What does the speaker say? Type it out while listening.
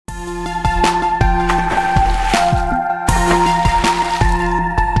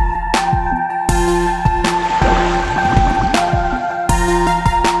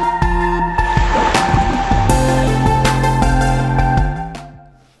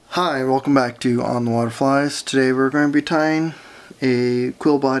Hi, welcome back to On the Waterflies. Today we're going to be tying a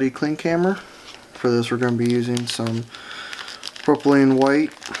quill body Klinkhammer. For this we're going to be using some propylene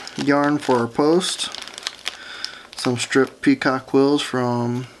white yarn for our post, some stripped Peacock quills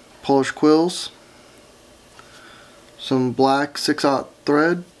from Polish Quills, some black 6/0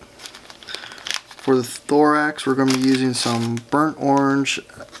 thread. For the thorax we're going to be using some burnt orange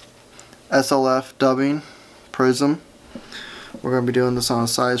SLF dubbing Prism. We're going to be doing this on a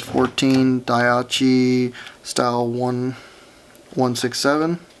size 14 Daiichi style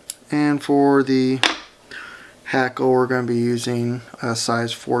 167. And for the hackle we're going to be using a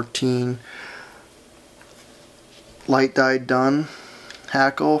size 14 light dyed dun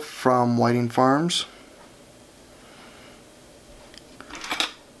hackle from Whiting Farms.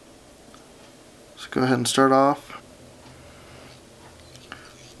 So go ahead and start off.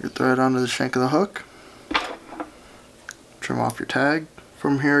 Your thread onto the shank of the hook. Trim off your tag.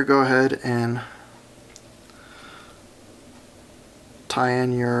 From here go ahead and tie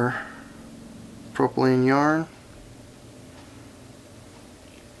in your propylene yarn.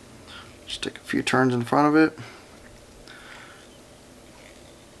 Just take a few turns in front of it.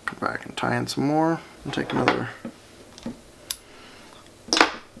 Come back and tie in some more. And take another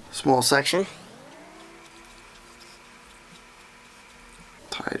small section.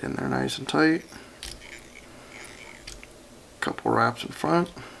 Tie it in there nice and tight. Couple wraps in front.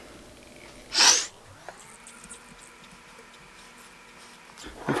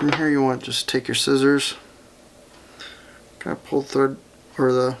 And from here you want to just take your scissors, kind of pull the thread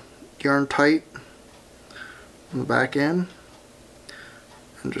or the yarn tight on the back end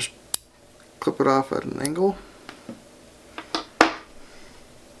and just clip it off at an angle.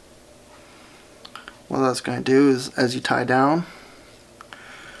 What that's going to do is, as you tie down,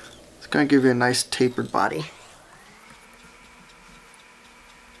 it's going to give you a nice tapered body.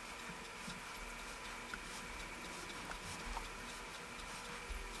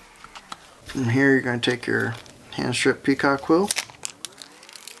 From here you're going to take your hand strip Peacock quill.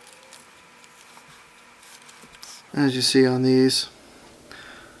 As you see on these,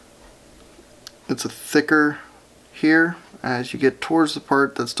 it's a thicker here. As you get towards the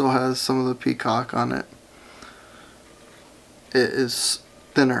part that still has some of the peacock on it, it is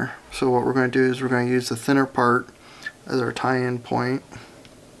thinner. So what we're going to do is we're going to use the thinner part as our tie-in point.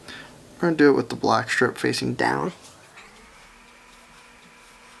 We're going to do it with the black strip facing down.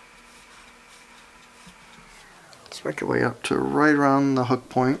 Just work your way up to right around the hook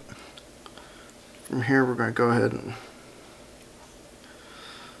point. From here we're going to go ahead and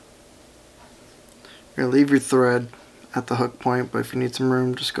you're going to leave your thread at the hook point, but if you need some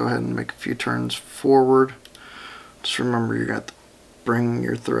room, just go ahead and make a few turns forward. Just remember you're going to bring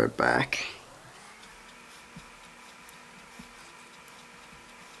your thread back.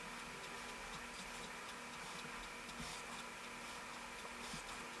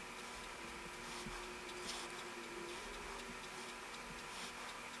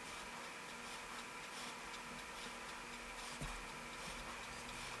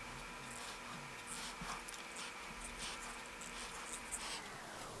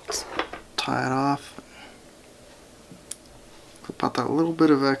 Tie it off. Clip out that little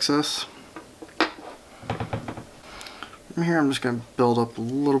bit of excess. From here I'm just going to build up a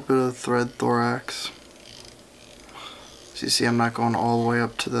little bit of thread thorax. As you see, I'm not going all the way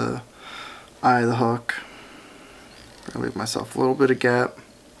up to the eye of the hook. I'm going to leave myself a little bit of gap.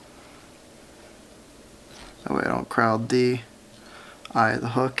 That way I don't crowd the eye of the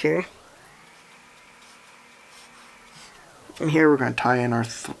hook here. And here we're going to tie in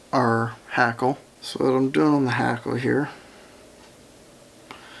our hackle. So what I'm doing on the hackle here,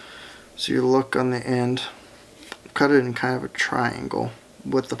 so you look on the end, cut it in kind of a triangle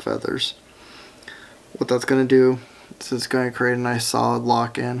with the feathers. What that's going to do is it's going to create a nice solid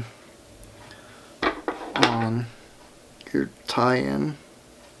lock-in on your tie-in.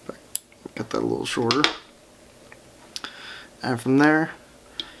 Get that a little shorter. And from there,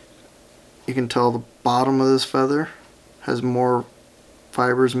 you can tell the bottom of this feather has more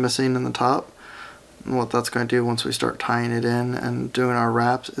fibers missing in the top, and what that's going to do once we start tying it in and doing our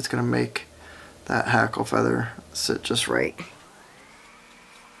wraps, it's going to make that hackle feather sit just right.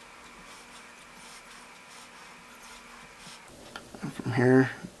 And from here,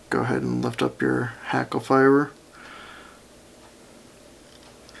 go ahead and lift up your hackle fiber.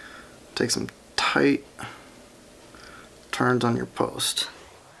 Take some tight turns on your post.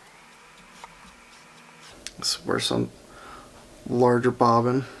 This is where some larger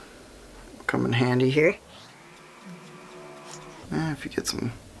bobbin come in handy here. And if you get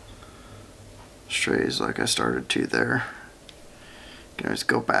some strays like I started to there, You can just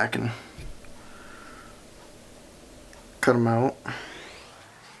go back and cut them out.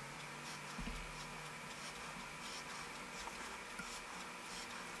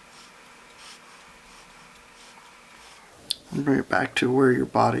 And bring it back to where your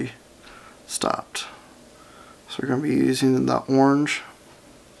body stopped. So we're going to be using the orange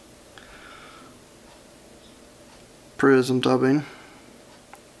Prism dubbing.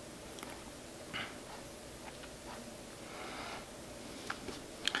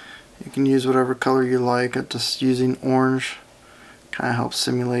 You can use whatever color you like. Just using orange kind of helps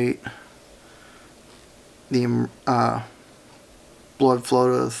simulate the blood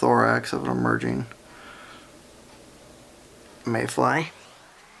flow to the thorax of an emerging mayfly.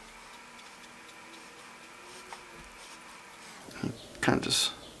 You kind of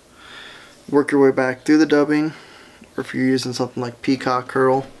just work your way back through the dubbing, or if you're using something like Peacock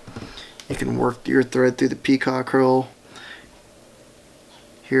curl, you can work your thread through the Peacock curl.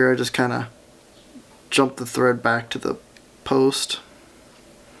 Here I just kind of jump the thread back to the post.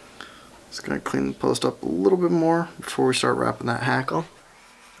 Just going to clean the post up a little bit more before we start wrapping that hackle.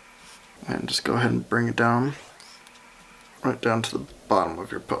 And just go ahead and bring it down, right down to the bottom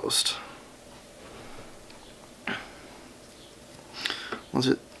of your post.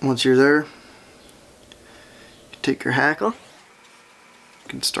 Once you're there, you take your hackle, you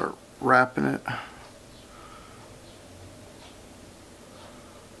can start wrapping it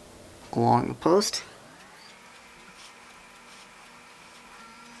along the post.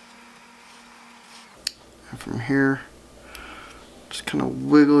 And from here, just kind of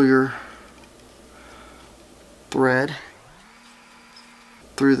wiggle your thread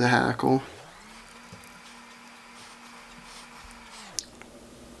through the hackle.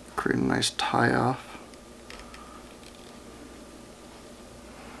 Create a nice tie off.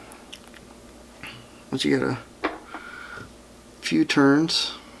 Once you get a few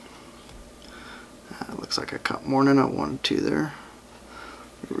turns, it looks like I cut more than I wanted to there.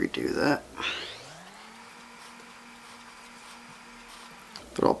 Redo that.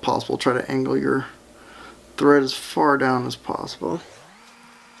 If at all possible, try to angle your thread as far down as possible.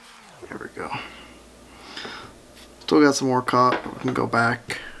 There we go. Still got some more caught, but we can go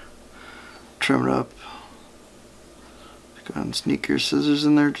back, trim it up. Go ahead and sneak your scissors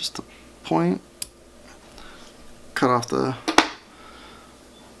in there just to point. Cut off the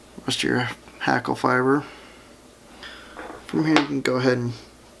rest of your hackle fiber. From here you can go ahead and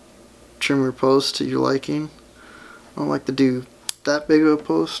trim your post to your liking. I don't like to do that big of a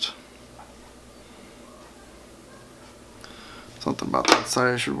post. Something about that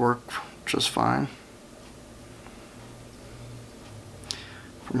size should work just fine.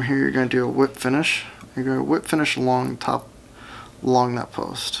 From here you're going to do a whip finish. You're going to whip finish along that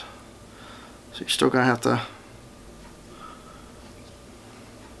post. So you're still going to have to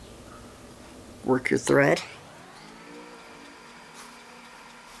work your thread.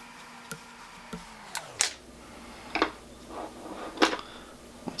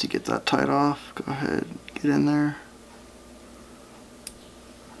 Once you get that tied off, go ahead, get in there,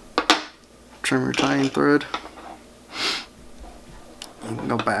 trim your tying thread, and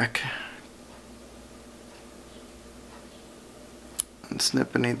go back and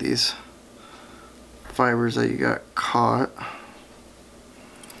snip any of these fibers that you got caught.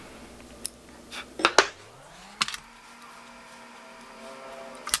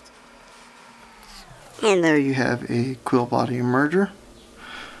 And there you have a quill body emerger.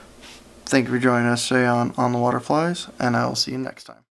 Thank you for joining us today on the Waterflies, and I will see you next time.